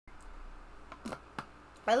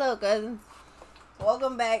Hello, cousins.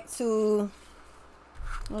 Welcome back to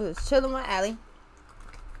just chilling my alley.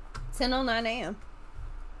 10:09 a.m.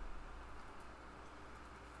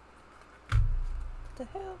 What the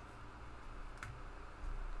hell?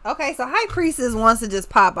 Okay, so High Priestess wants to just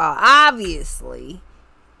pop out. Obviously,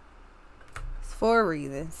 it's for a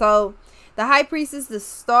reason. So the High Priestess, the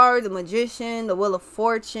Star, the Magician, the Wheel of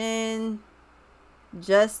Fortune,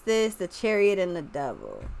 Justice, the Chariot, and the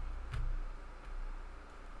Devil.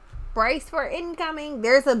 Brace for incoming.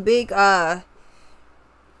 There's a big there's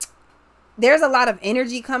a lot of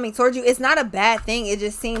energy coming towards you. It's not a bad thing. It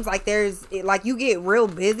just seems like like you get real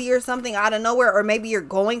busy or something out of nowhere, or maybe you're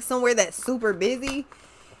going somewhere that's super busy.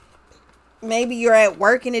 Maybe you're at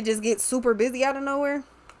work and it just gets super busy out of nowhere.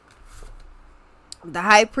 The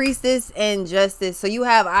High Priestess and Justice. So you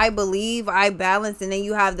have I Believe, I Balance, and then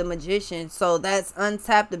you have the Magician. So that's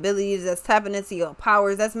untapped abilities. That's tapping into your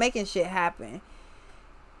powers. That's making shit happen.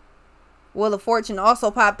 Wheel of Fortune also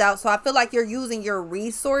popped out. So I feel like you're using your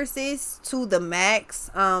resources to the max.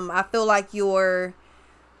 I feel like you're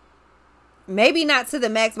maybe not to the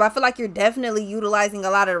max, but I feel like you're definitely utilizing a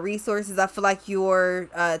lot of the resources. I feel like you're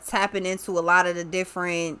tapping into a lot of the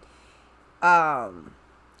different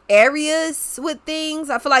areas with things.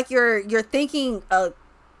 I feel like you're thinking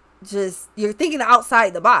you're thinking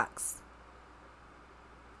outside the box.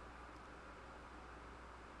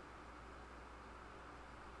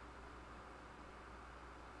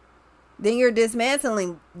 Then you're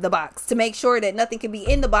dismantling the box to make sure that nothing can be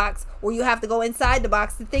in the box, or you have to go inside the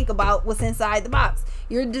box to think about what's inside the box.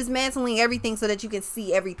 You're dismantling everything so that you can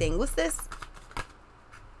see everything. What's this?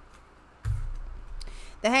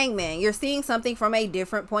 The Hangman. You're seeing something from a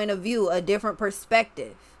different point of view, a different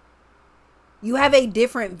perspective. You have a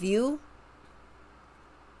different view.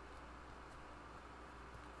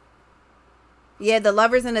 Yeah, the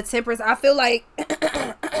Lovers and the Temperance. I feel like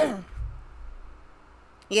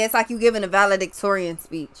yeah, it's like you giving a valedictorian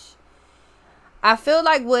speech. I feel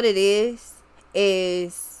like what it is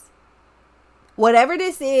whatever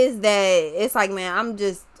this is, that it's like, man, I'm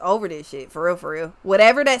just over this shit. For real, for real.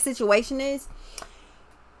 Whatever that situation is,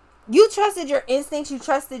 you trusted your instincts. You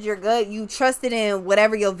trusted your gut. You trusted in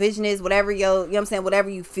whatever your vision is, whatever your, you know what I'm saying, whatever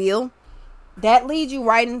you feel. That leads you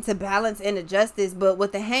right into balance and the justice. But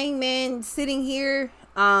with the Hangman sitting here,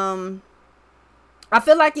 I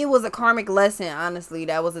feel like it was a karmic lesson, honestly,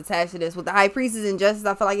 that was attached to this. With the High Priestess and Justice,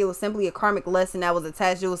 I feel like it was simply a karmic lesson that was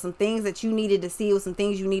attached. It was some things that you needed to see. It was some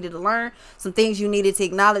things you needed to learn. Some things you needed to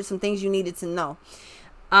acknowledge. Some things you needed to know.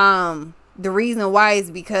 The reason why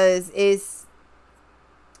is because it's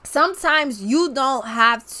sometimes you don't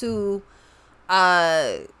have to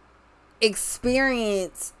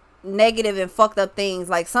experience negative and fucked up things.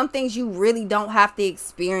 Like, some things you really don't have to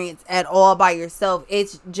experience at all by yourself.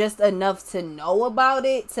 It's just enough to know about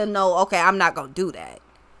it, to know, okay, I'm not gonna do that.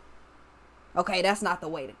 Okay, that's not the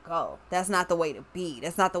way to go. That's not the way to be.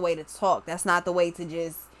 That's not the way to talk. That's not the way to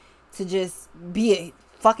just be a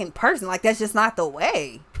fucking person. Like, that's just not the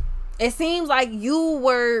way. It seems like you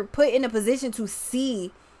were put in a position to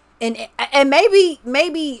see, and maybe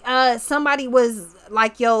somebody was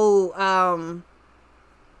like, yo,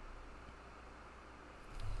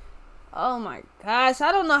 oh my gosh,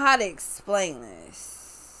 I don't know how to explain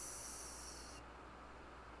this.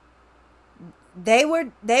 They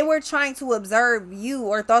were trying to observe you,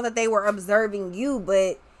 or thought that they were observing you,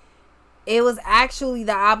 but it was actually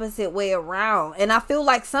the opposite way around. And I feel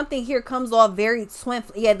like something here comes off very twin.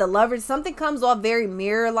 Yeah, the Lovers. Something comes off very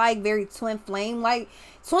mirror-like, very twin flame-like.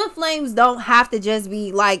 Twin flames don't have to just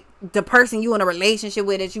be like the person you in a relationship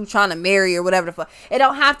with that you trying to marry or whatever the fuck. It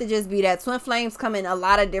don't have to just be that. Twin flames come in a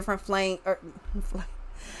lot of different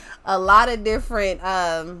a lot of different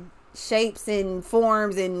shapes and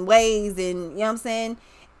forms and ways, and you know what I'm saying?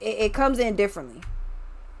 It comes in differently.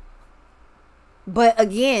 But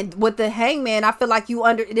again, with the Hangman, I feel like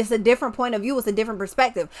it's a different point of view. It's a different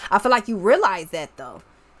perspective. I feel like you realize that, though.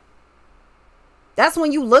 That's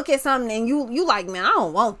when you look at something and you like, man, I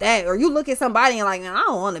don't want that. Or you look at somebody and like, man, I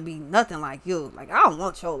don't want to be nothing like you. Like, I don't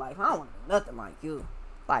want your life. I don't want to be nothing like you.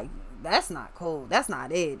 Like, that's not cool. That's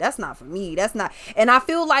not it. That's not for me. That's not. And I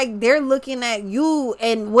feel like they're looking at you,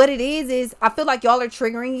 and what it is I feel like y'all are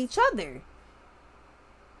triggering each other.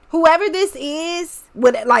 Whoever this is,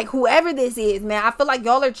 whoever this is, man, I feel like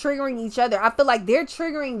y'all are triggering each other. I feel like they're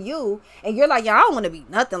triggering you, and you're like, yeah, I don't want to be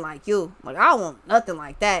nothing like you. Like, I don't want nothing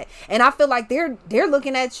like that. And I feel like they're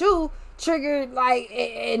looking at you triggered, like,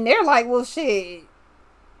 and they're like, well, shit.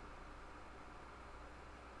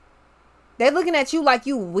 They're looking at you like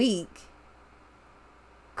you weak,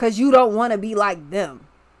 because you don't want to be like them.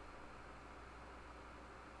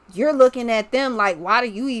 you're looking at them like, why do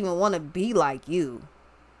you even want to be like you?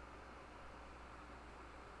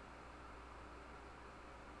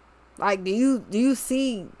 Like, do you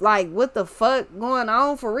see, like, what the fuck going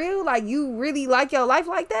on for real? Like, you really like your life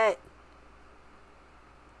like that?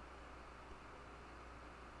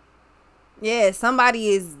 Yeah,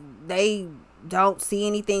 they don't see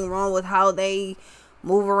anything wrong with how they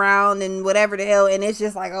move around and whatever the hell, and it's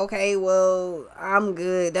just like, okay, well, I'm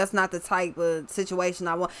good. That's not the type of situation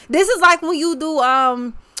I want. This is like when you do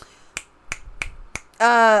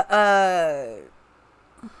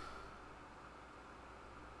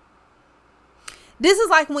this is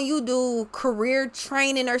like when you do career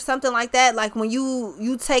training or something like that. Like when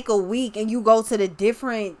you take a week and you go to the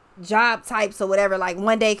different job types or whatever. Like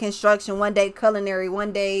one day construction, one day culinary,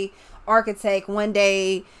 one day architect, one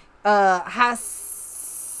day hospital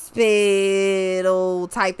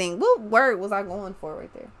type thing. What word was I going for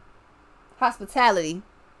right there? Hospitality.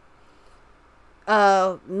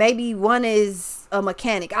 Maybe one is a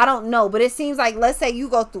mechanic. I don't know, but it seems like, let's say you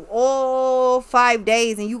go through all 5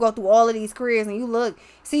 days and you go through all of these careers and you look,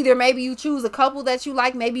 see, there, maybe you choose a couple that you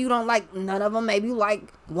like, maybe you don't like none of them, maybe you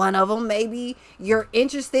like one of them, maybe you're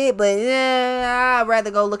interested, but I'd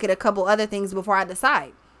rather go look at a couple other things before I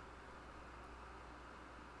decide.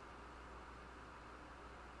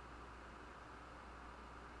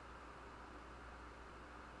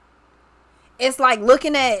 It's like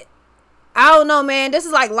looking at, I don't know, man. This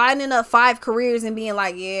is like lining up 5 careers and being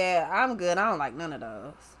like, yeah, I'm good. I don't like none of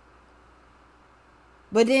those.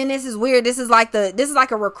 But then this is weird. This is like a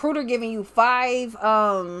recruiter giving you 5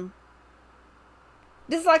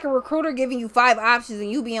 this is like a recruiter giving you 5 options and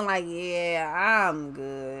you being like, yeah, I'm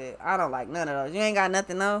good. I don't like none of those. You ain't got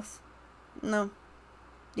nothing else? No.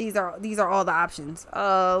 These are all the options.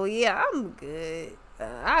 Oh, yeah, I'm good.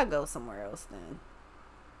 I'll go somewhere else then.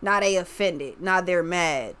 Now they offended. Now they're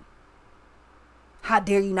mad. How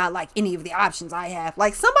dare you not like any of the options I have?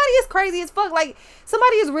 Like, somebody is crazy as fuck. Like,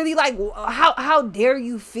 somebody is really like, how dare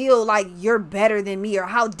you feel like you're better than me? Or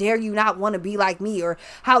how dare you not want to be like me? Or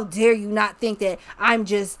how dare you not think that I'm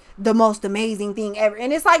just the most amazing thing ever?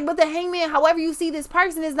 And it's like, but the hangman, however you see this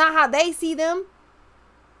person is not how they see them.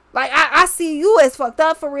 Like, I see you as fucked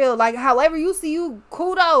up for real. Like, however you see you,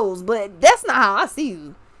 kudos. But that's not how I see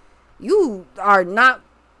you. You are not,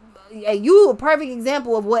 you a perfect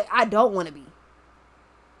example of what I don't want to be.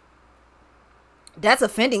 That's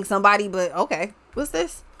offending somebody, but okay. What's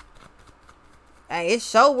this? Hey,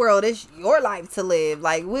 it's your world. It's your life to live.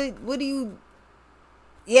 Like, what do you...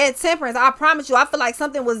 Yeah, temperance. I promise you, I feel like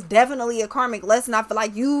something was definitely a karmic lesson. I feel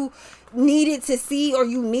like you needed to see, or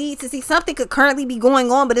you need to see, something could currently be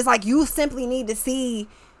going on, but it's like you simply need to see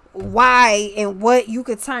why and what you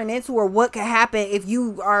could turn into, or what could happen if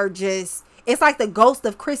you are just... It's like the ghost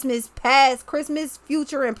of Christmas past, Christmas,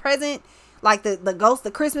 future, and present. Like the ghost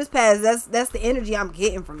of Christmas past. That's the energy I'm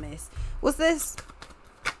getting from this. What's this?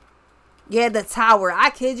 Yeah, the tower. I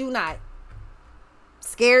kid you not.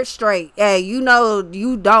 Scared straight. Hey, you know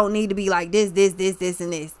you don't need to be like this,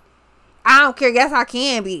 and this. I don't care. Guess I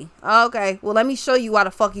can be. Okay. Well, let me show you why the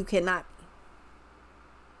fuck you cannot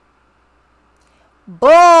be.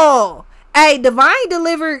 Bull. Hey, Divine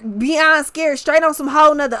delivered Beyond Scared straight on some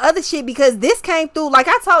whole nother other shit, because this came through, like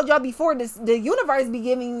I told y'all before, the universe be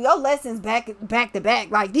giving you your lessons back to back.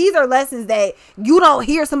 Like, these are lessons that you don't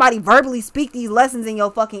hear somebody verbally speak these lessons in your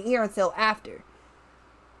fucking ear until after.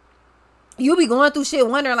 You be going through shit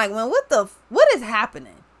wondering like, man, what is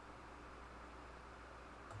happening?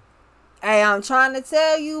 Hey, I'm trying to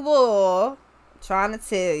tell you, boy. I'm trying to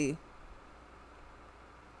tell you.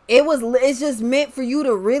 It's just meant for you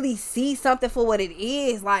to really see something for what it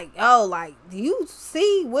is. Like, oh, like, do you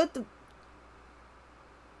see what the...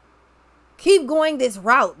 Keep going this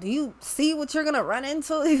route. Do you see what you're gonna run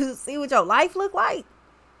into? Do you see what your life look like?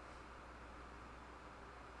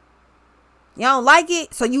 You don't like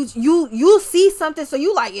it, so you see something, so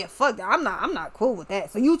you like, yeah, fuck that. I'm not cool with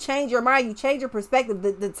that. So you change your mind, you change your perspective.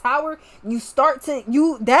 The tower, you start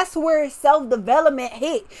to, that's where self-development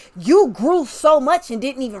hit. You grew so much and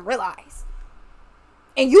didn't even realize.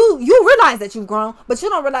 And you realize that you've grown, but you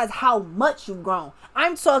don't realize how much you've grown.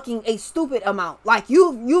 I'm talking a stupid amount. Like,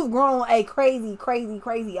 you've grown a crazy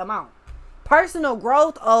amount. Personal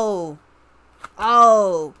growth, oh.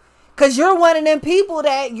 Because you're one of them people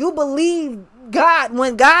that you believe God,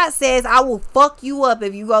 when God says, I will fuck you up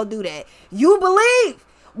if you go do that. You believe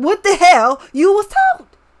what the hell you was told.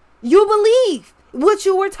 You believe what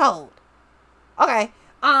you were told. Okay.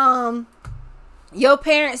 Your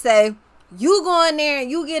parents say, you go in there and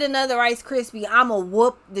you get another Rice Krispie, I'ma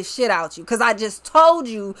whoop the shit out you. Because I just told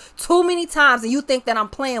you too many times and you think that I'm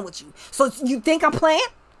playing with you. So you think I'm playing?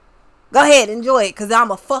 Go ahead, enjoy it, because I'm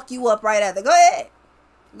going to fuck you up right after. Go ahead.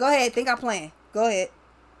 Go ahead, think I'm playing. Go ahead.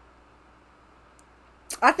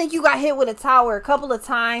 I think you got hit with a tower a couple of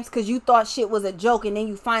times because you thought shit was a joke and then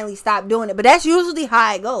you finally stopped doing it. But that's usually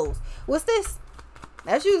how it goes. What's this?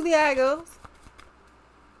 That's usually how it goes.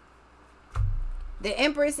 The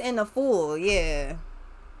Empress and the Fool. Yeah.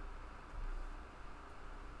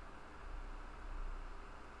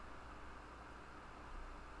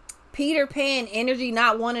 Peter Pan energy,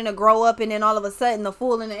 not wanting to grow up, and then all of a sudden the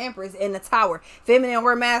Fool and the Empress in the tower. Feminine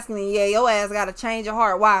or masculine. Yeah, your ass got to change your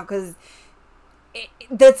heart. Why? Because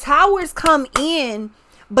the towers come in,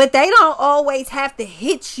 but they don't always have to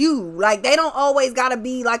hit you. Like, they don't always gotta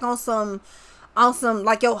be like on some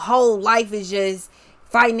like your whole life is just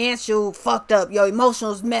financial fucked up, your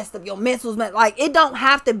emotions messed up, your mental's messed. Like, it don't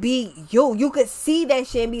have to be you could see that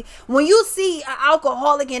shit and be, when you see an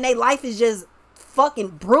alcoholic and their life is just fucking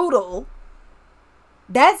brutal,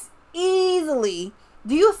 that's easily,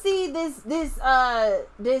 do you see this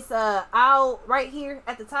owl right here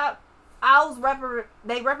at the top? Owls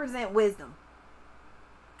they represent wisdom.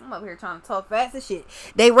 I'm up here trying to talk fast as shit.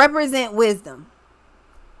 They represent wisdom.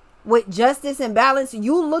 With justice and balance,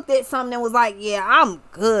 you looked at something and was like, yeah, I'm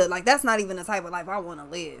good. Like, that's not even the type of life I want to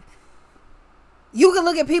live. You can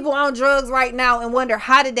look at people on drugs right now and wonder,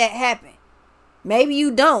 how did that happen? Maybe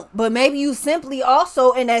you don't, but maybe you simply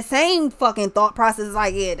also in that same fucking thought process is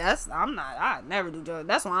like, yeah, I never do drugs.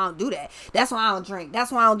 That's why I don't do that. That's why I don't drink.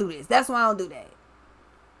 That's why I don't do this. That's why I don't do that.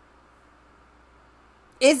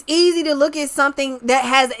 It's easy to look at something that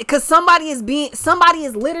has, because somebody is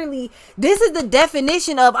literally, this is the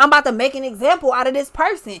definition of, I'm about to make an example out of this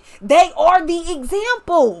person. They are the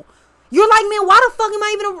example. You're like, man, why the fuck am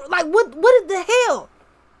I even, like, what is the hell?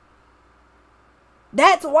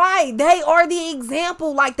 That's why they are the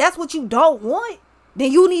example. Like, that's what you don't want.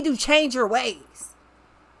 Then you need to change your ways.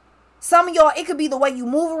 Some of y'all, it could be the way you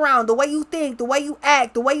move around, the way you think, the way you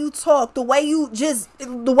act, the way you talk, the way you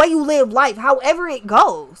live life, however it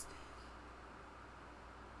goes.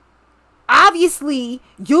 Obviously,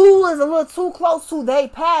 you was a little too close to their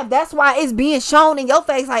path. That's why it's being shown in your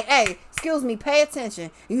face like, hey, excuse me, pay attention.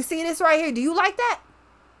 You see this right here? Do you like that?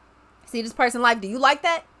 See this person life? Do you like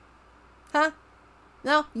that? Huh?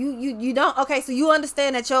 No, you don't? Okay, so you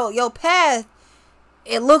understand that your path,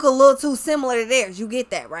 it look a little too similar to theirs. You get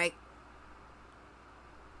that, right?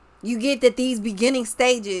 You get that these beginning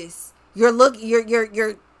stages, you're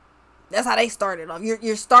that's how they started off.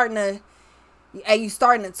 You're starting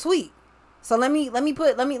to tweak. So let me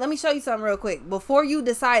show you something real quick. Before you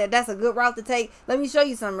decide that that's a good route to take, let me show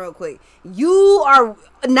you something real quick.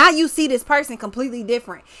 You see this person completely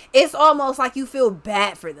different. It's almost like you feel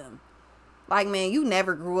bad for them. Like, man, you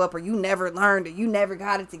never grew up, or you never learned, or you never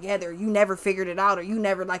got it together, or you never figured it out, or you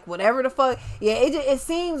never, like, whatever the fuck. Yeah, it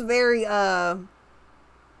seems very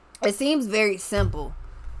simple.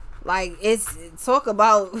 Like, talk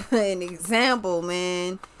about an example,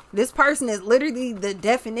 man. This person is literally the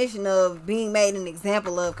definition of being made an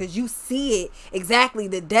example of, because you see it exactly,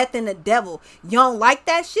 the death and the devil. You don't like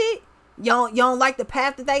that shit? You don't like the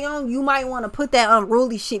path that they on? You might want to put that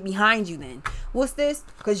unruly shit behind you then. What's this?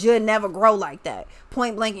 Because you'll never grow like that.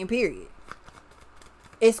 Point blank and period.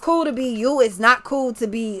 It's cool to be you. It's not cool to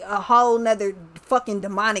be a whole nother fucking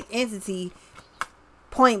demonic entity.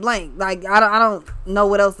 Point blank. Like, I don't know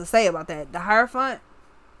what else to say about that. The Hierophant.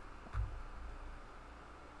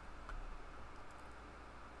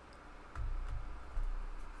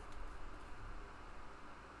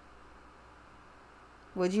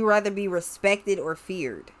 Would you rather be respected or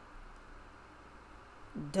feared?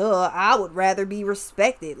 Duh, I would rather be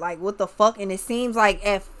respected. Like, what the fuck? And it seems like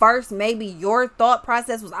at first maybe your thought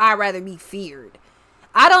process was, I'd rather be feared.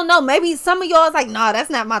 I don't know. Maybe some of y'all is like, nah, that's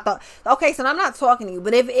not my thought. Okay, so I'm not talking to you.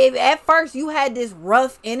 But if at first you had this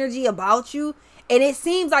rough energy about you, and it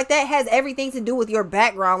seems like that has everything to do with your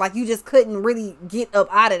background, like you just couldn't really get up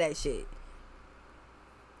out of that shit.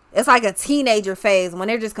 It's like a teenager phase when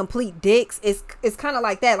they're just complete dicks. It's kind of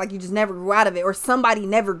like that. Like, you just never grew out of it, or somebody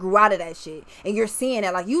never grew out of that shit. And you're seeing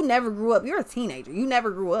that, like, you never grew up. You're a teenager. You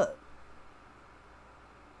never grew up.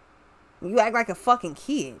 You act like a fucking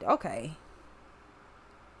kid. Okay.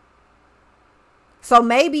 So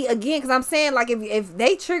maybe, again, because I'm saying, like, if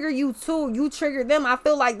they trigger you too, you trigger them. I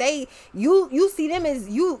feel like you see them as,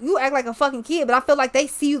 you act like a fucking kid, but I feel like they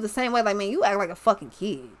see you the same way. Like, man, you act like a fucking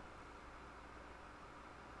kid.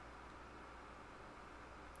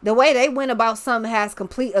 The way they went about something has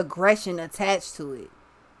complete aggression attached to it.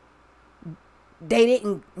 They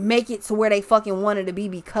didn't make it to where they fucking wanted to be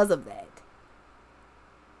because of that.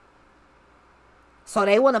 So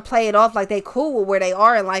they want to play it off like they cool with where they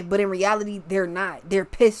are in life, but in reality, they're not. They're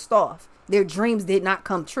pissed off. Their dreams did not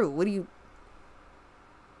come true. What do you...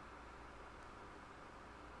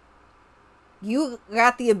 You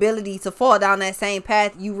got the ability to fall down that same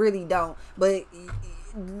path. You really don't. But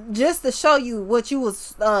just to show you what you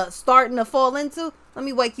was starting to fall into, let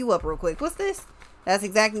me wake you up real quick. What's this? That's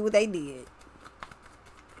exactly what they did.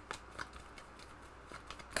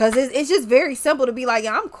 Because it's just very simple to be like,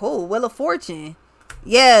 yeah, I'm cool. Wheel of Fortune.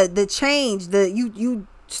 Yeah, the change. You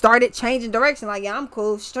started changing direction. Like, yeah, I'm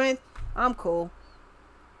cool. Strength, I'm cool.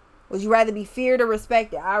 Would you rather be feared or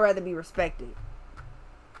respected? I'd rather be respected.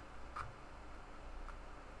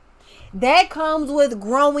 That comes with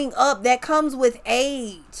growing up. That comes with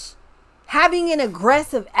age. Having an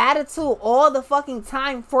aggressive attitude all the fucking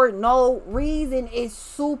time for no reason is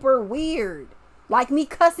super weird. Like me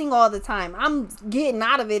cussing all the time. I'm getting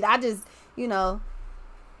out of it. I just, you know,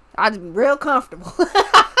 I just be real comfortable.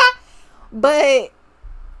 But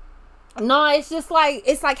no, it's just like,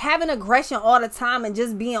 it's like having aggression all the time and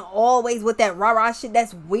just being always with that rah-rah shit.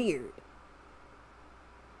 That's weird.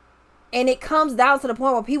 And it comes down to the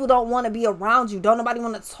point where people don't want to be around you. Don't nobody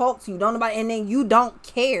want to talk to you. Don't nobody, and then you don't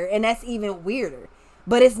care. And that's even weirder.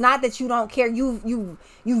 But it's not that you don't care. You've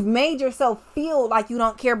made yourself feel like you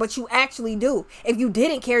don't care, but you actually do. If you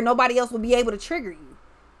didn't care, nobody else would be able to trigger you.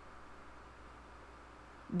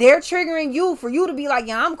 They're triggering you for you to be like,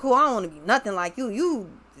 yeah, I'm cool. I don't want to be nothing like you.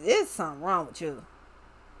 There's something wrong with you.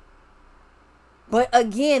 But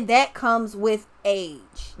again, that comes with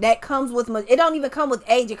age. That comes with, it don't even come with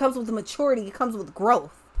age. It comes with maturity. It comes with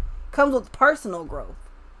growth. It comes with personal growth.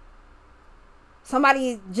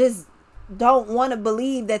 Somebody just don't want to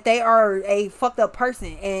believe that they are a fucked up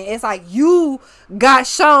person. And it's like, you got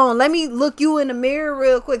shown. Let me look you in the mirror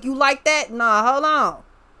real quick. You like that? Nah, hold on.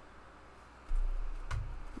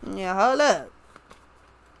 Yeah, hold up.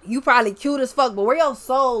 You probably cute as fuck, but where your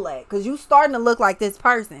soul at? Because you starting to look like this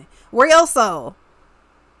person. Where your soul?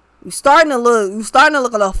 You starting to look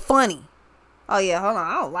a little funny. Oh yeah, hold on.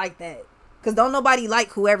 I don't like that. Because don't nobody like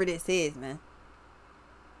whoever this is, man.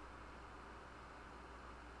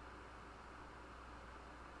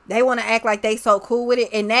 They want to act like they so cool with it.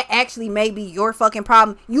 And that actually may be your fucking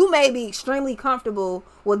problem. You may be extremely comfortable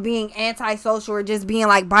with being antisocial or just being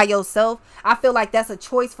like by yourself. I feel like that's a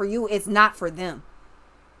choice for you. It's not for them.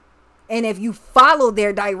 And if you follow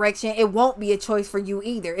their direction, it won't be a choice for you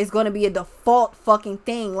either. It's going to be a default fucking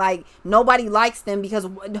thing. Like, nobody likes them because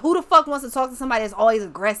who the fuck wants to talk to somebody that's always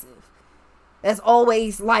aggressive? That's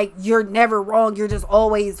always like, you're never wrong. You're just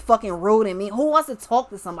always fucking rude and mean. Who wants to talk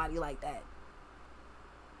to somebody like that?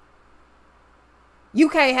 You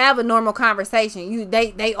can't have a normal conversation.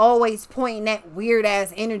 They always pointing that weird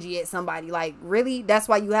ass energy at somebody. Like, really? That's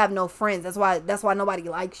why you have no friends. That's why nobody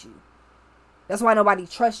likes you. That's why nobody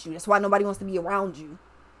trusts you. That's why nobody wants to be around you.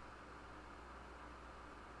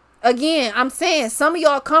 Again, I'm saying some of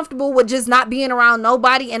y'all comfortable with just not being around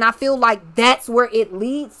nobody. And I feel like that's where it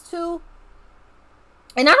leads to.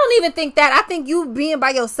 And I don't even think that. I think you being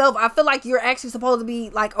by yourself, I feel like you're actually supposed to be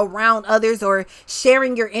like around others or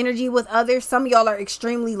sharing your energy with others. Some of y'all are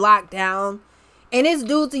extremely locked down. And it's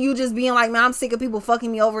due to you just being like, man, I'm sick of people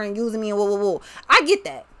fucking me over and using me and whoa, whoa, whoa. I get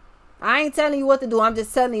that. I ain't telling you what to do. I'm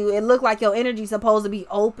just telling you, it look like your energy's supposed to be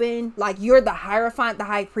open. Like you're the Hierophant, the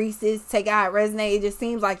High Priestess. Take out how it resonates. It just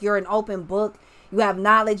seems like you're an open book. You have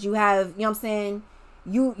knowledge. You have, you know what I'm saying?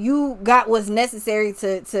 You got what's necessary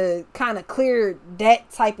to kind of clear that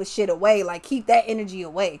type of shit away. Like keep that energy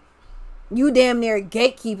away. You damn near a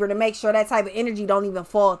gatekeeper to make sure that type of energy don't even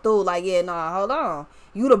fall through. Like, yeah, nah, hold on.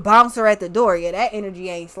 You the bouncer at the door. Yeah, that energy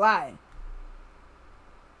ain't sliding.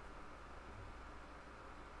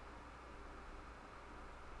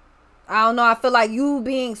 I don't know. I feel like you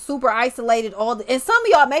being super isolated and some of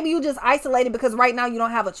y'all, maybe you just isolated because right now you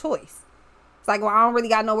don't have a choice. It's like, well, I don't really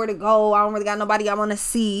got nowhere to go. I don't really got nobody I want to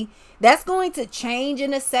see. That's going to change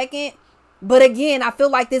in a second. But again, I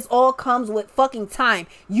feel like this all comes with fucking time.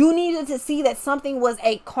 You needed to see that something was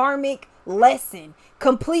a karmic lesson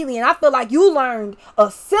completely. And I feel like you learned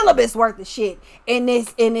a syllabus worth of shit in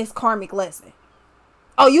this karmic lesson.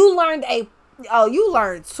 You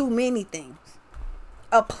learned too many things.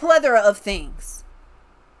 A plethora of things.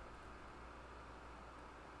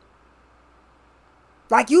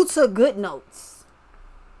 Like you took good notes.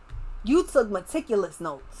 You took meticulous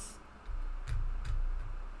notes.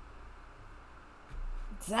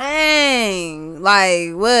 Dang.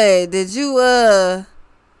 Like what? Did you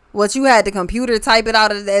what you had the computer type it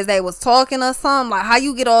out as they was talking or something? Like how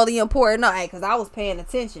you get all the important notes? Hey, cause I was paying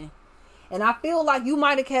attention. And I feel like you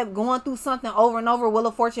might have kept going through something over and over. Wheel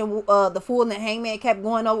of Fortune, the Fool and the Hangman kept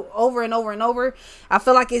going over and over and over. I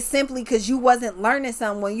feel like it's simply because you wasn't learning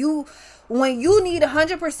something. When you need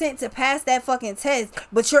 100% to pass that fucking test,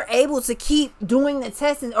 but you're able to keep doing the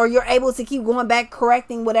testing, or you're able to keep going back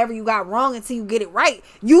correcting whatever you got wrong until you get it right.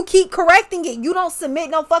 You keep correcting it. You don't submit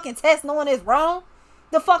no fucking test knowing it's wrong.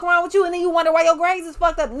 The fuck wrong with you? And then you wonder why your grades is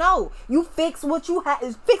fucked up. No, you fix what you have.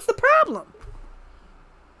 Fix the problem.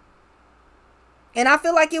 And I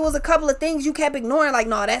feel like it was a couple of things you kept ignoring. Like,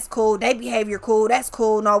 no, that's cool. They behavior cool. That's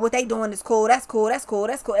cool. No, what they doing is cool. That's cool. That's cool.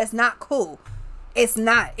 That's cool. It's not cool. It's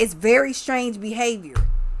not. It's very strange behavior.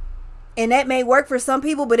 And that may work for some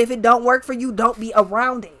people, but if it don't work for you, don't be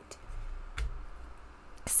around it.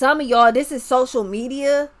 Some of y'all, this is social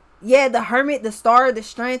media. Yeah, the Hermit, the Star, the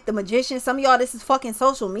Strength, the Magician. Some of y'all, this is fucking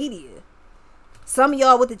social media. Some of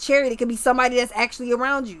y'all with the Chariot, it could be somebody that's actually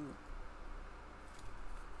around you.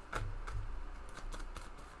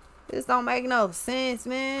 This don't make no sense,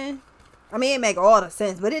 man. I mean, it make all the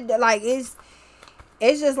sense, but it's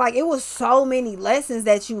just like, it was so many lessons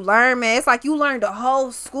that you learned, man. It's like you learned a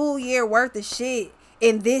whole school year worth of shit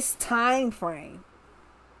in this time frame.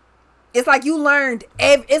 It's like you learned,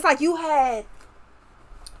 it's like you had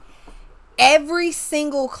every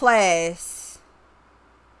single class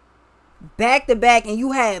back to back, and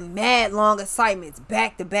you had mad long assignments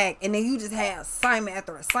back to back, and then you just had assignment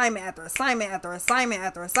after assignment after assignment after assignment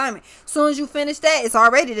after assignment. As soon as you finish that, it's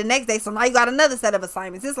already the next day, so now you got another set of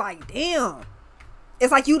assignments. It's like, damn.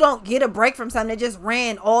 It's like you don't get a break from something that just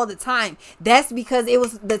ran all the time. That's because it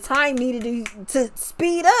was the time needed to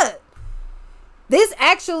speed up. This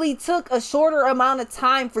actually took a shorter amount of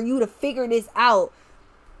time for you to figure this out.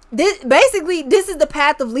 This is the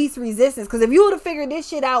path of least resistance. Because if you would have figured this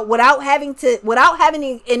shit out without having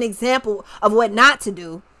an example of what not to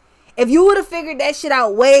do, if you would have figured that shit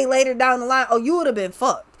out way later down the line, oh, you would have been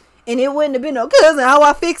fucked. And it wouldn't have been no, cousin, how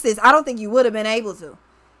I fix this. I don't think you would have been able to.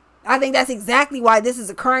 I think that's exactly why this is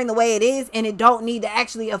occurring the way it is, and it don't need to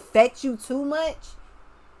actually affect you too much.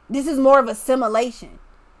 This is more of a simulation.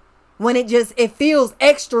 When it feels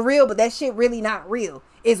extra real, but that shit really not real.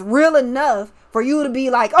 It's real enough for you to be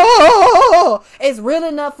like, oh, it's real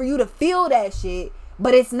enough for you to feel that shit,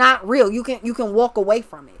 but it's not real. You can walk away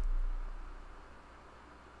from it.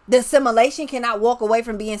 The simulation cannot walk away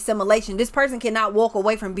from being simulation. This person cannot walk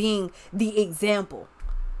away from being the example.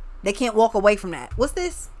 They can't walk away from that. What's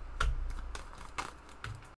this?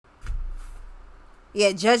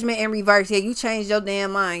 Yeah, judgment in reverse. Yeah, you changed your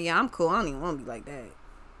damn mind. Yeah, I'm cool. I don't even want to be like that.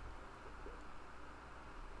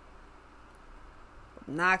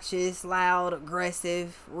 Obnoxious, loud,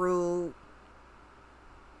 aggressive, rude.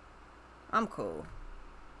 I'm cool.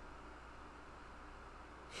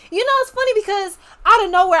 You know, it's funny because out of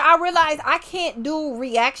nowhere, I realized I can't do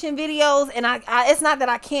reaction videos. And it's not that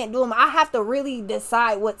I can't do them. I have to really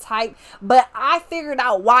decide what type. But I figured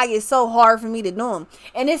out why it's so hard for me to do them.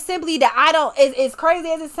 And it's simply that I don't, as crazy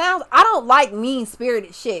as it sounds, I don't like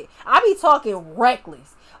mean-spirited shit. I be talking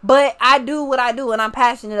reckless. But I do what I do, and I'm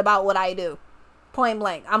passionate about what I do. Point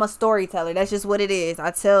blank. I'm a storyteller. That's just what it is.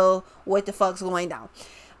 I tell what the fuck's going down.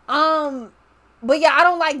 But yeah, I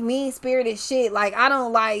don't like mean-spirited shit. Like, I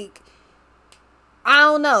don't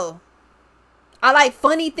know. I like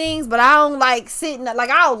funny things, but I don't like sitting, like,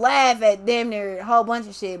 I'll laugh at damn near a whole bunch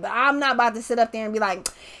of shit. But I'm not about to sit up there and be like,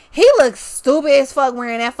 he looks stupid as fuck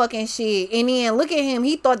wearing that fucking shit. And then look at him.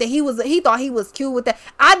 He thought he was cute with that.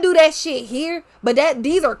 I do that shit here, but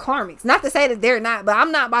these are karmics. Not to say that they're not, but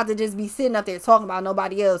I'm not about to just be sitting up there talking about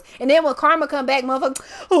nobody else. And then when karma come back, motherfucker,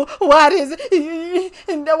 oh, why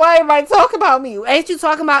everybody talk about me? Ain't you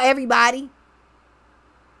talking about everybody?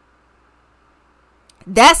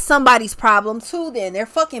 That's somebody's problem too then. They're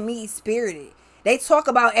fucking mean-spirited. They talk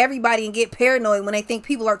about everybody and get paranoid when they think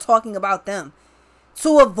people are talking about them.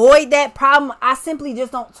 To avoid that problem, I simply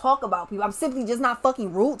just don't talk about people. I'm simply just not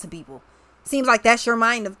fucking rude to people. Seems like that's your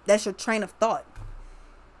that's your train of thought.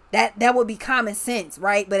 That would be common sense,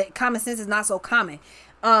 right? But common sense is not so common.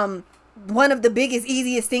 One of the biggest,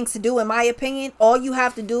 easiest things to do, in my opinion, all you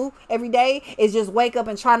have to do every day is just wake up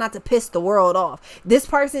and try not to piss the world off. This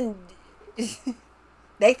person,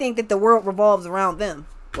 they think that the world revolves around them.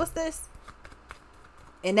 What's this?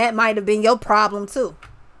 And that might have been your problem too.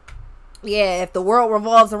 Yeah, if the world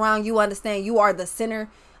revolves around you, understand you are the center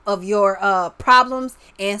of your problems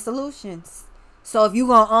and solutions. So if you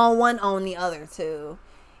gonna own one, own the other too.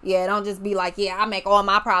 Yeah, don't just be like, yeah, I make all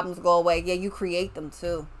my problems go away. Yeah, you create them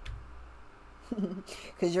too.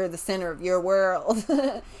 Because you're the center of your world.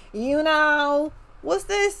 You know, what's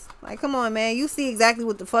this? Like, come on, man. You see exactly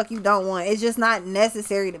what the fuck you don't want. It's just not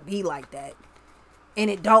necessary to be like that. and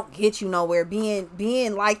it don't get you nowhere.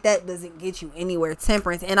 Being like that doesn't get you anywhere.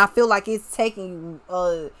 Temperance. And I feel like it's taking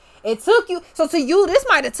you, it took you, so to you, this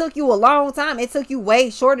might have took you a long time. It took you way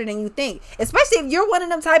shorter than you think. Especially if you're one of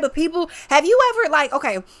them type of people. Have you ever, like,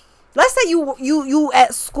 okay, let's say you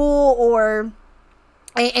at school, or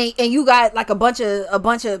and you got like a bunch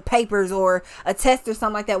of papers or a test or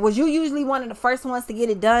something like that. Was you usually one of the first ones to get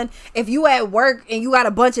it done? If you at work and you got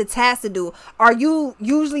a bunch of tasks to do, are you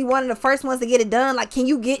usually one of the first ones to get it done? Like, can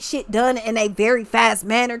you get shit done in a very fast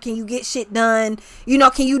manner? Can you get shit done? You know,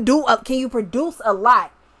 can you produce a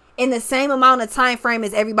lot in the same amount of time frame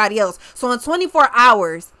as everybody else? So in 24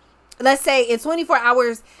 hours, let's say in 24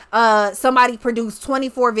 hours, somebody produced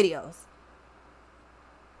 24 videos.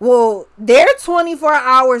 Well, they're 24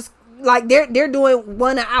 hours, like they're doing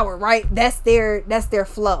 1 hour, right? That's their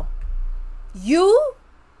flow. You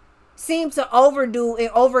seem to overdo and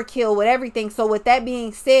overkill with everything. So with that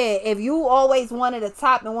being said, if you always wanted the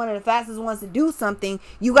top and one of the fastest ones to do something,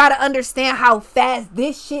 you got to understand how fast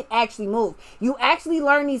this shit actually moves. You actually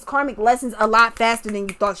learn these karmic lessons a lot faster than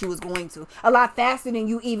you thought you was going to. A lot faster than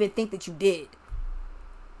you even think that you did.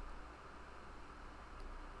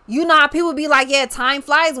 You know how people be like, yeah, time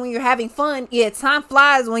flies when you're having fun. Yeah, time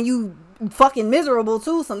flies when you fucking miserable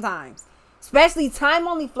too sometimes. Especially time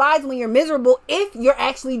only flies when you're miserable if you're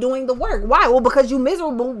actually doing the work. Why? Well, because you're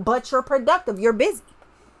miserable, but you're productive. You're busy.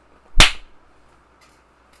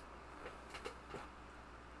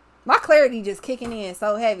 My clarity just kicking in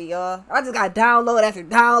so heavy, y'all. I just got download after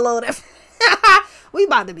download after. We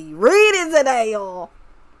about to be reading today, y'all.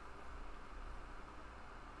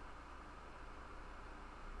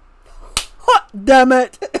 Damn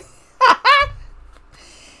it.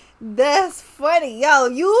 That's funny. Yo,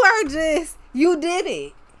 you did it. You did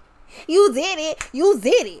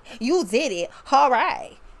it. All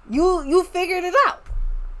right. You figured it out.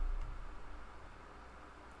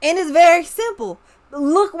 And it's very simple.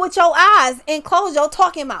 Look with your eyes and close your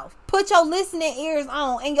talking mouth. Put your listening ears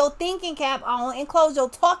on and your thinking cap on and close your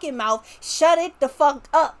talking mouth. Shut it the fuck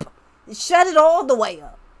up. Shut it all the way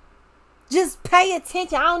up. Just pay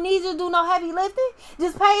attention. I don't need you to do no heavy lifting.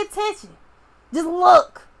 Just pay attention. Just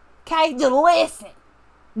look. Okay? Just listen.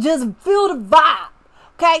 Just feel the vibe.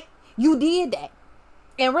 Okay? You did that.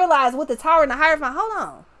 And realize with the Tower and the Hierophant, hold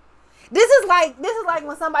on. This is like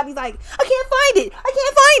when somebody's like, I can't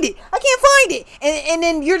find it. And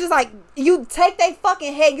then you're just like, you take their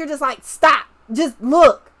fucking head, you're just like, stop. Just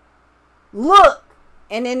look.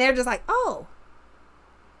 And then they're just like, oh.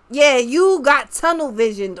 Yeah, you got tunnel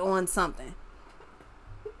visioned on something.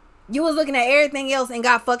 You was looking at everything else and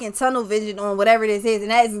got fucking tunnel vision on whatever this is.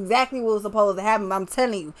 And that is exactly what was supposed to happen. But I'm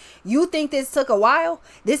telling you, you think this took a while?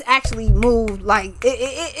 This actually moved like,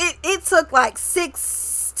 it took like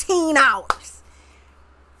 16 hours.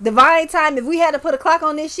 Divine time, if we had to put a clock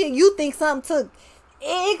on this shit, you think something took,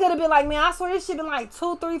 it could have been like, man, I swear this shit been like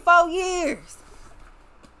 2, 3, 4 years.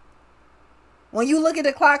 When you look at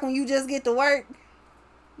the clock when you just get to work,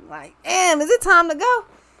 like, damn, is it time to go?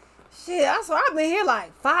 Shit, I swear I've been here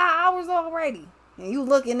like 5 hours already. And you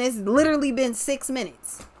look and it's literally been 6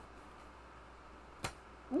 minutes.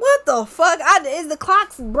 What the fuck? Is the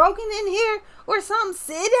clocks broken in here or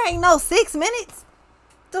something? It ain't no 6 minutes.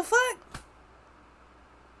 The fuck?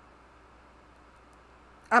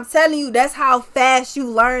 I'm telling you, that's how fast you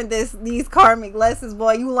learn these karmic lessons,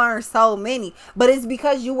 boy. You learn so many. But it's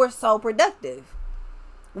because you were so productive.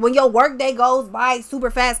 When your work day goes by super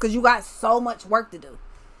fast because you got so much work to do.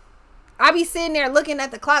 I be sitting there looking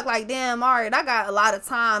at the clock like, damn, all right, I got a lot of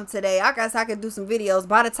time today. I guess I could do some videos.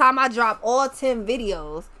 By the time I drop all 10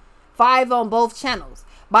 videos, 5 on both channels.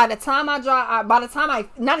 By the time I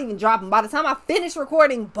finish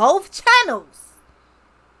recording both channels,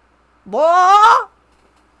 boy,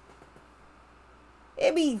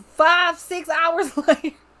 it be 5, 6 hours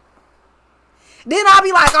later. Then I'll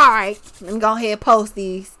be like, all right, let me go ahead and post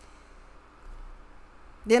these.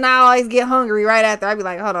 Then I always get hungry right after. I be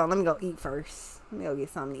like, hold on, let me go eat first. Let me go get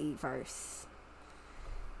something to eat first.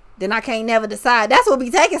 Then I can't never decide. That's what be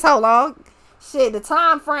taking so long. Shit, the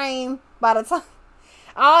time frame, by the time,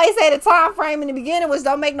 I always say the time frame in the beginning, which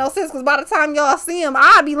don't make no sense, because by the time y'all see them,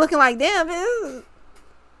 I'll be looking like, damn, the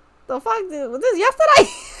fuck, was this yesterday?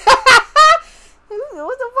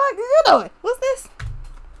 What the fuck is you doing? What's this?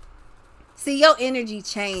 See, your energy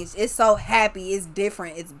changed. It's so happy. It's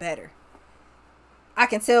different. It's better. I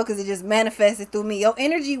can tell because it just manifested through me. Your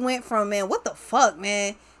energy went from, man, what the fuck,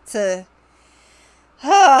 man, to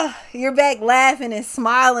you're back laughing and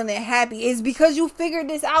smiling and happy. It's because you figured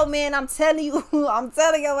this out, man. I'm telling you. I'm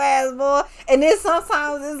telling your ass, boy. And then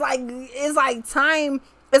sometimes it's like time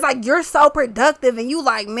It's like you're so productive and you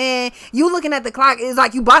like, man, you looking at the clock. It's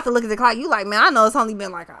like you about to look at the clock. You like, man, I know it's only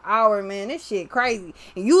been like an hour, man. This shit crazy.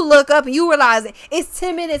 And you look up and you realize that it's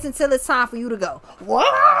 10 minutes until it's time for you to go.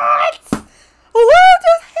 What?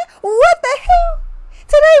 What the hell?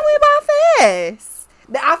 Today went by fast.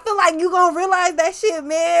 I feel like you gonna realize that shit,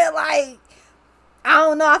 man. Like, I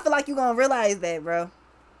don't know. I feel like you gonna realize that, bro.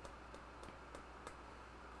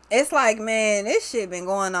 It's like, man, this shit been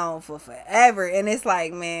going on for forever. And it's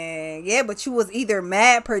like, man, yeah, but you was either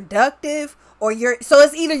mad productive or so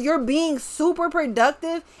it's either you're being super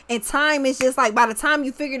productive and time is just like, by the time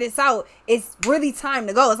you figure this out, it's really time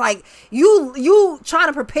to go. It's like you trying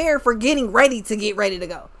to prepare for getting ready to get ready to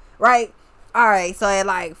go, right? All right, so at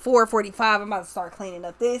like 4:45, I'm about to start cleaning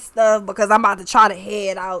up this stuff because I'm about to try to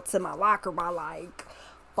head out to my locker by like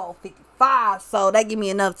 4:55. So that give me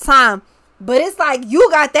enough time. But it's like you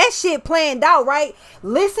got that shit planned out, right?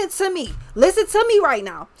 Listen to me. Listen to me right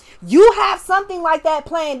now. You have something like that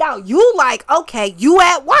planned out. You like, okay, you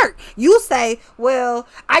at work. You say, well,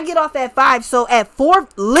 I get off at 5. So at 4,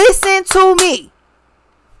 listen to me.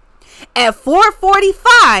 At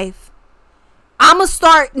 4:45, I'm going to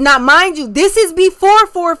start. Now, mind you, this is before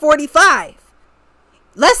 4:45.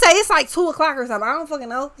 Let's say it's like 2 o'clock or something. I don't fucking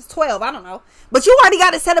know. It's 12. I don't know. But you already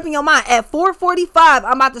got it set up in your mind. At 4:45,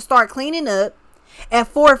 I'm about to start cleaning up.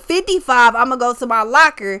 At 4:55, I'm gonna go to my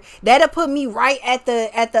locker. That'll put me right at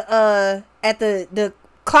the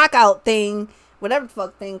clock out thing, whatever the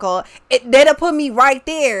fuck thing called. That'll put me right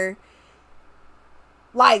there.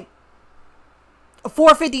 Like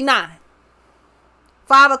 4:59.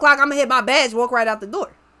 5 o'clock, I'm gonna hit my badge, walk right out the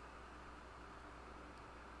door.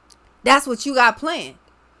 That's what you got planned.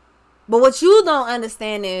 But what you don't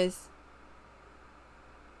understand is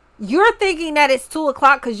you're thinking that it's 2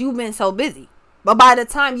 o'clock because you've been so busy. But by the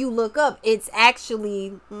time you look up, it's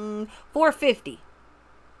actually 4:50.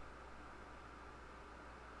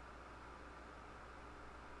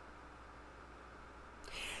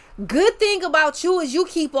 Good thing about you is you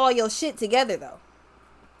keep all your shit together, though.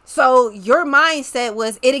 So your mindset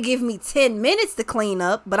was, it'll give me 10 minutes to clean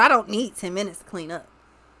up, but I don't need 10 minutes to clean up.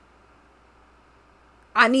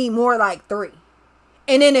 I need more like 3.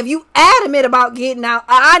 And then if you adamant about getting out,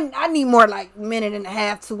 I need more like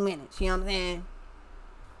 1.5, 2 minutes. You know what I'm saying?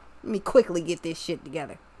 Let me quickly get this shit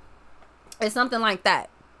together. It's something like that.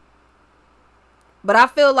 But I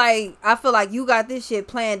feel like you got this shit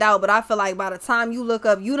planned out. But I feel like by the time you look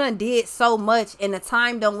up, you done did so much and the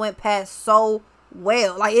time done went past so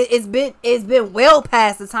well. Like it's been well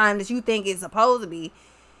past the time that you think it's supposed to be.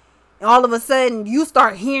 And all of a sudden you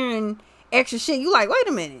start hearing extra shit. You like, wait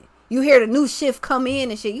a minute. You hear the new shift come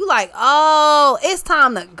in and shit. You like, oh, it's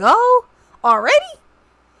time to go already?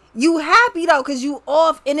 You happy though, because you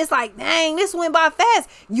off. And it's like, dang, this went by fast.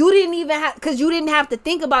 You didn't even have, because you didn't have to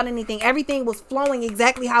think about anything. Everything was flowing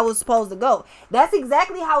exactly how it was supposed to go. That's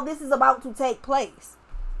exactly how this is about to take place.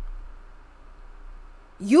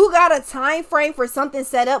 You got a time frame for something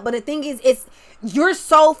set up, but the thing is, you're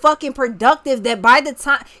so fucking productive that by the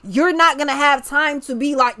time, you're not gonna have time to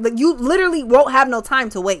be like you literally won't have no time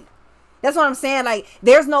to wait. That's what I'm saying. Like,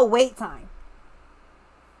 there's no wait time.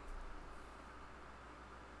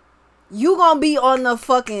 You gonna be on the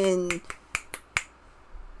fucking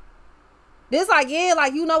this like, yeah,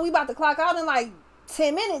 like, you know, we about to clock out in like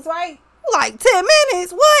 10 minutes, right? Like 10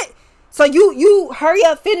 minutes, what? So you hurry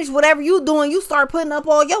up, finish whatever you doing. You start putting up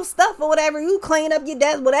all your stuff or whatever. You clean up your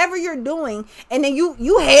desk, whatever you're doing. And then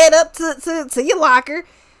you head up to your locker.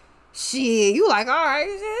 Shit, you like, all right,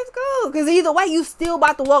 let's go. Because either way, you still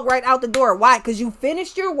about to walk right out the door. Why? Because you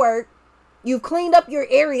finished your work. You've cleaned up your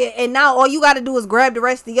area. And now all you got to do is grab the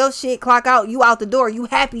rest of your shit, clock out, you out the door. You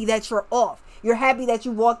happy that you're off. You're happy that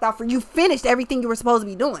you walked out you finished everything you were supposed to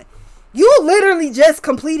be doing. You literally just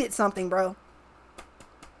completed something, bro.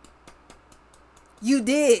 You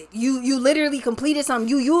did. You literally completed something.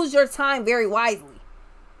 You used your time very wisely.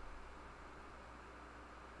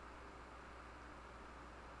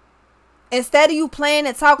 Instead of you playing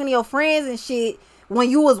and talking to your friends and shit,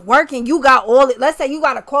 when you was working, you got all it. Let's say you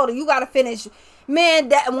got a quota, you got to finish. Man,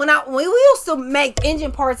 that when we used to make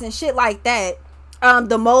engine parts and shit like that,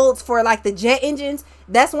 the molds for like the jet engines,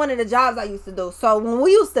 that's one of the jobs I used to do. So when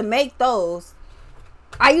we used to make those,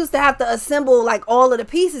 I used to have to assemble like all of the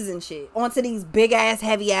pieces and shit onto these big ass,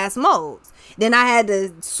 heavy ass molds. Then I had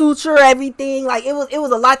to suture everything. Like it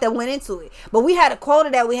was a lot that went into it. But we had a quota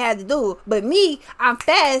that we had to do. But me, I'm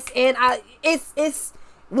fast, and it's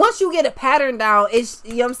once you get a pattern down, it's,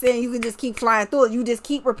 you know what I'm saying, you can just keep flying through it. You just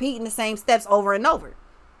keep repeating the same steps over and over.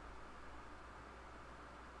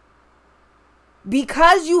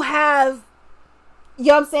 Because you have You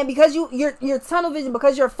know what I'm saying? Because you're tunnel vision,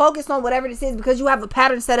 because you're focused on whatever this is, because you have a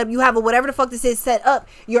pattern set up, you have a whatever the fuck this is set up,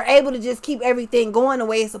 you're able to just keep everything going the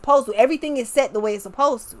way it's supposed to. Everything is set the way it's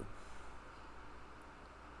supposed to.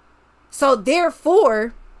 So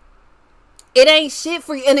therefore, it ain't shit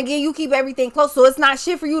for you. And again, you keep everything close. So it's not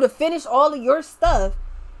shit for you to finish all of your stuff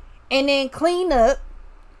and then clean up,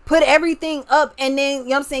 put everything up, and then, you know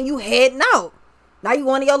what I'm saying, you heading out. Now you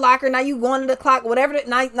going to your locker. Now you going to the clock. Whatever.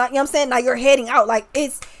 Now, you know what I'm saying? Now you're heading out. Like,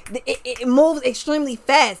 it moves extremely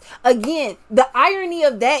fast. Again, the irony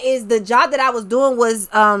of that is the job that I was doing was,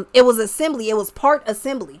 it was assembly. It was part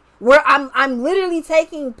assembly. Where I'm literally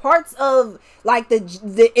taking parts of, like,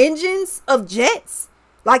 the engines of jets,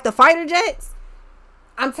 like the fighter jets.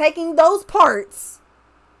 I'm taking those parts,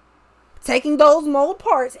 taking those mold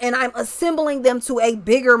parts, and I'm assembling them to a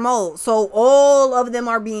bigger mold. So all of them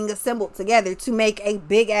are being assembled together to make a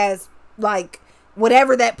big ass, like,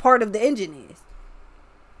 whatever that part of the engine is.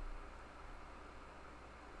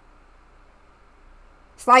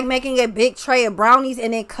 It's like making a big tray of brownies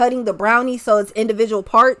and then cutting the brownies so it's individual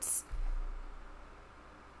parts.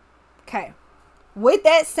 Okay. With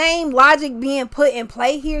that same logic being put in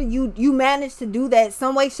play here, you managed to do that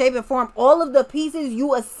some way, shape, and form. All of the pieces,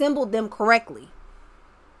 you assembled them correctly.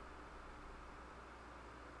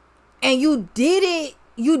 And you did it.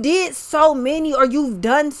 You did so many, or you've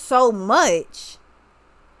done so much.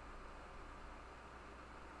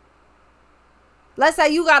 Let's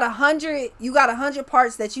say you got 100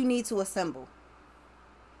 parts that you need to assemble.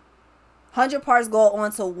 100 parts go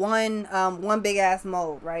onto one big ass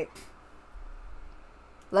mold, right?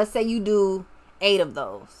 Let's say you do 8 of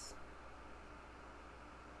those.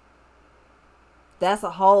 That's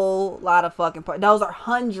a whole lot of fucking parts. Those are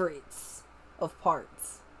hundreds of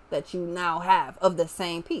parts that you now have of the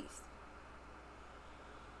same piece.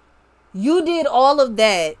 You did all of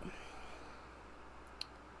that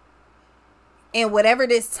in whatever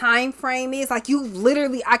this time frame is. Like, you've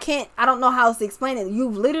literally, I don't know how else to explain it.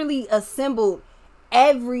 You've literally assembled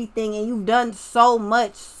everything, and you've done so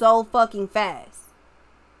much so fucking fast.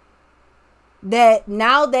 That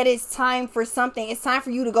now that it's time for something, it's time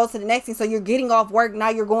for you to go to the next thing. So you're getting off work. Now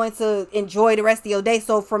you're going to enjoy the rest of your day.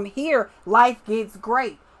 So from here, life gets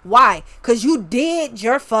great. Why? Because you did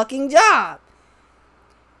your fucking job.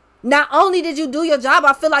 Not only did you do your job,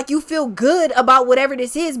 I feel like you feel good about whatever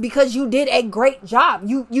this is because you did a great job.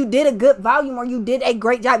 You did a good volume, or you did a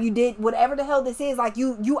great job. You did whatever the hell this is. Like,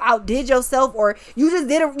 you outdid yourself, or you just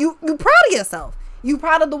did it. You proud of yourself. You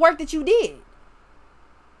proud of the work that you did.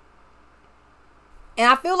 And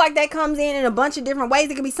I feel like that comes in a bunch of different ways.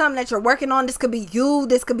 It could be something that you're working on. This could be you.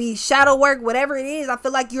 This could be shadow work. Whatever it is, I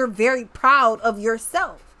feel like you're very proud of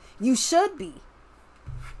yourself. You should be.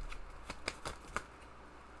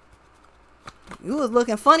 You was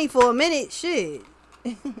looking funny for a minute. Shit.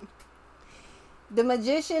 The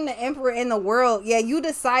magician, the emperor in the world. Yeah, you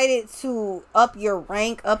decided to up your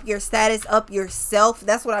rank, up your status, up yourself.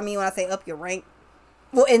 That's what I mean when I say up your rank.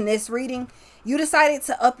 Well, in this reading, you decided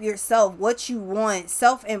to up yourself, what you want.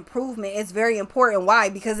 Self-improvement is very important. Why?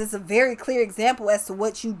 Because it's a very clear example as to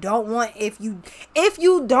what you don't want. If you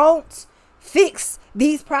don't fix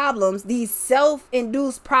these problems, these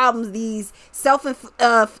self-induced problems, these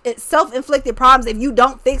self-inflicted problems, if you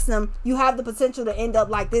don't fix them, you have the potential to end up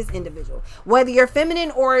like this individual. Whether you're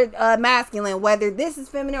feminine or masculine, whether this is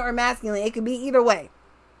feminine or masculine, it could be either way.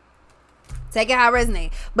 Take it how it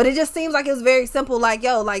resonates. But it just seems like it was very simple. Like,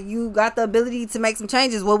 yo, like, you got the ability to make some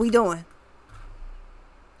changes. What we doing?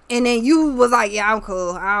 And then you was like, yeah, I'm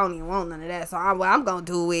cool. I don't even want none of that. So what I'm going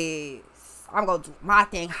to do is, I'm going to do my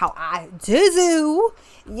thing how I do.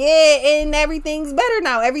 Yeah, and everything's better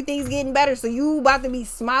now. Everything's getting better. So you about to be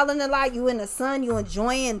smiling a lot. You in the sun. You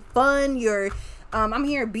enjoying fun. You're, I'm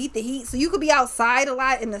hearing beat the heat. So you could be outside a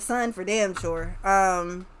lot in the sun for damn sure.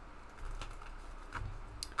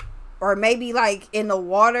 Or maybe like in the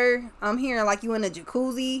water. I'm hearing like you in a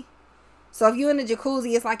jacuzzi. So if you in a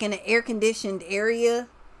jacuzzi, it's like in an air conditioned area.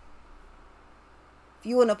 If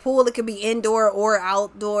you in a pool, it could be indoor or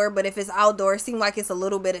outdoor. But if it's outdoor, it seems like it's a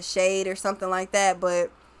little bit of shade or something like that. But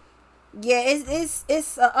yeah,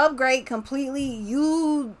 it's an upgrade completely.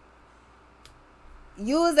 You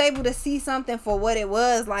was able to see something for what it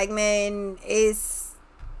was. Like, man, it's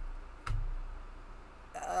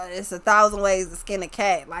 1,000 ways to skin a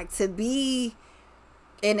cat. Like, to be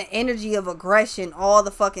in the energy of aggression all the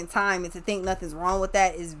fucking time and to think nothing's wrong with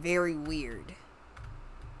that is very weird.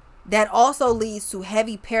 That also leads to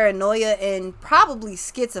heavy paranoia and probably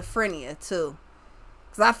schizophrenia too.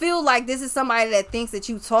 Because I feel like this is somebody that thinks that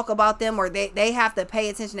you talk about them, or they have to pay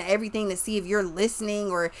attention to everything to see if you're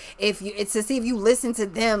listening, or if you, it's to see if you listen to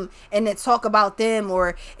them and then talk about them,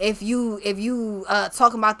 or if you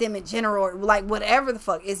talk about them in general, or like whatever the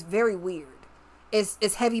fuck. It's very weird.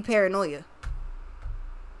 It's heavy paranoia.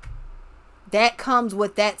 That comes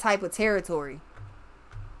with that type of territory.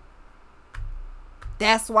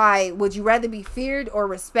 That's why, would you rather be feared or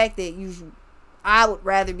respected? I would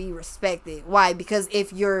rather be respected. Why? Because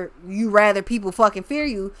if you rather people fucking fear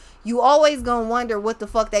you, you always gonna wonder what the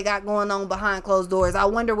fuck they got going on behind closed doors. I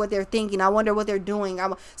wonder what they're thinking. I wonder what they're doing.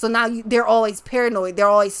 So now they're always paranoid. They're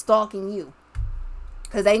always stalking you.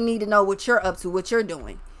 Because they need to know what you're up to, what you're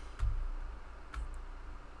doing.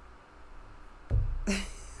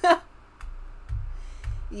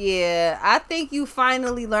 Yeah, I think you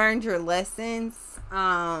finally learned your lessons.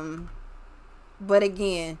 But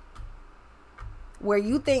again, where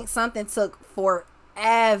you think something took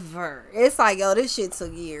forever, it's like, yo, this shit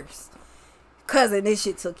took years. Cousin, this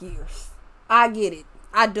shit took years. I get it.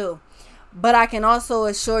 I do. But I can also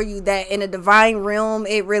assure you that in a divine realm,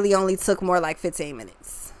 it really only took more like 15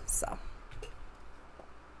 minutes. So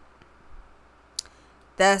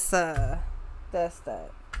that's that.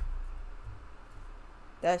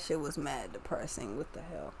 That shit was mad depressing. What the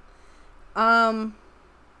hell?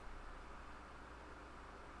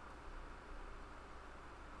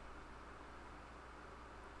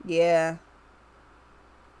 Yeah.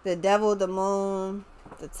 The devil, the moon,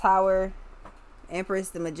 the tower, Empress,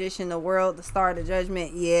 the magician, the world, the star, the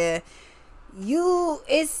judgment. Yeah.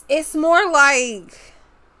 It's more like,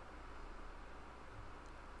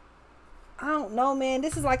 I don't know, man.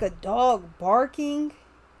 This is like a dog barking.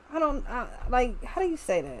 Like, how do you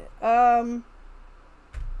say that?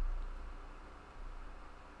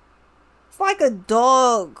 It's like a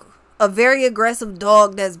dog, a very aggressive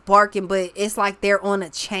dog that's barking, but it's like they're on a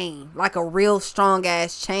chain, like a real strong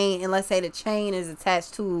ass chain. And let's say the chain is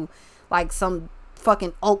attached to like some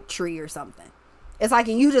fucking oak tree or something. It's like,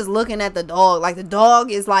 and you just looking at the dog, like the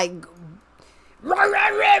dog is like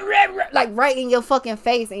right in your fucking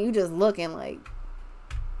face, and you just looking like.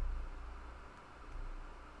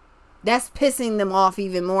 That's pissing them off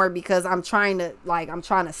even more, because I'm trying to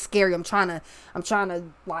scare you. I'm trying to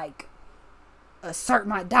like assert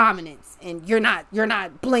my dominance, and you're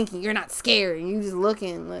not blinking, you're not scared, and you just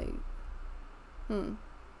looking like,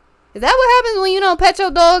 Is that what happens when you don't pet your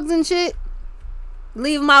dogs and shit?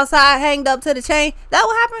 Leave them outside, hanged up to the chain? That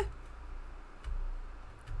what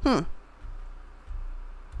happened?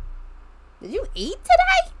 Did you eat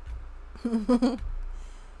today?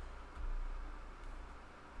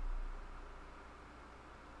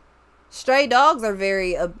 Stray dogs are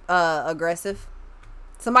very aggressive.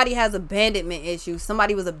 Somebody has abandonment issues.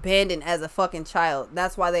 Somebody was abandoned as a fucking child.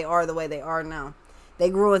 That's why they are the way they are now. They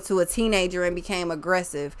grew into a teenager and became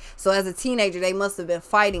aggressive. So as a teenager, they must have been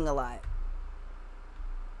fighting a lot.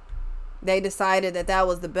 They decided that that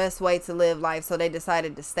was the best way to live life, so they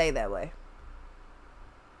decided to stay that way.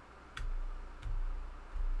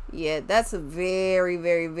 Yeah, that's a very,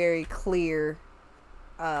 very, very clear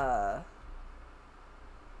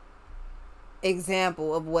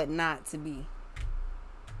example of what not to be,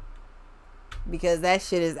 because that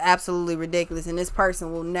shit is absolutely ridiculous, and this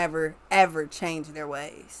person will never ever change their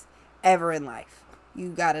ways ever in life. You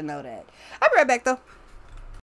gotta know that. I'll be right back though.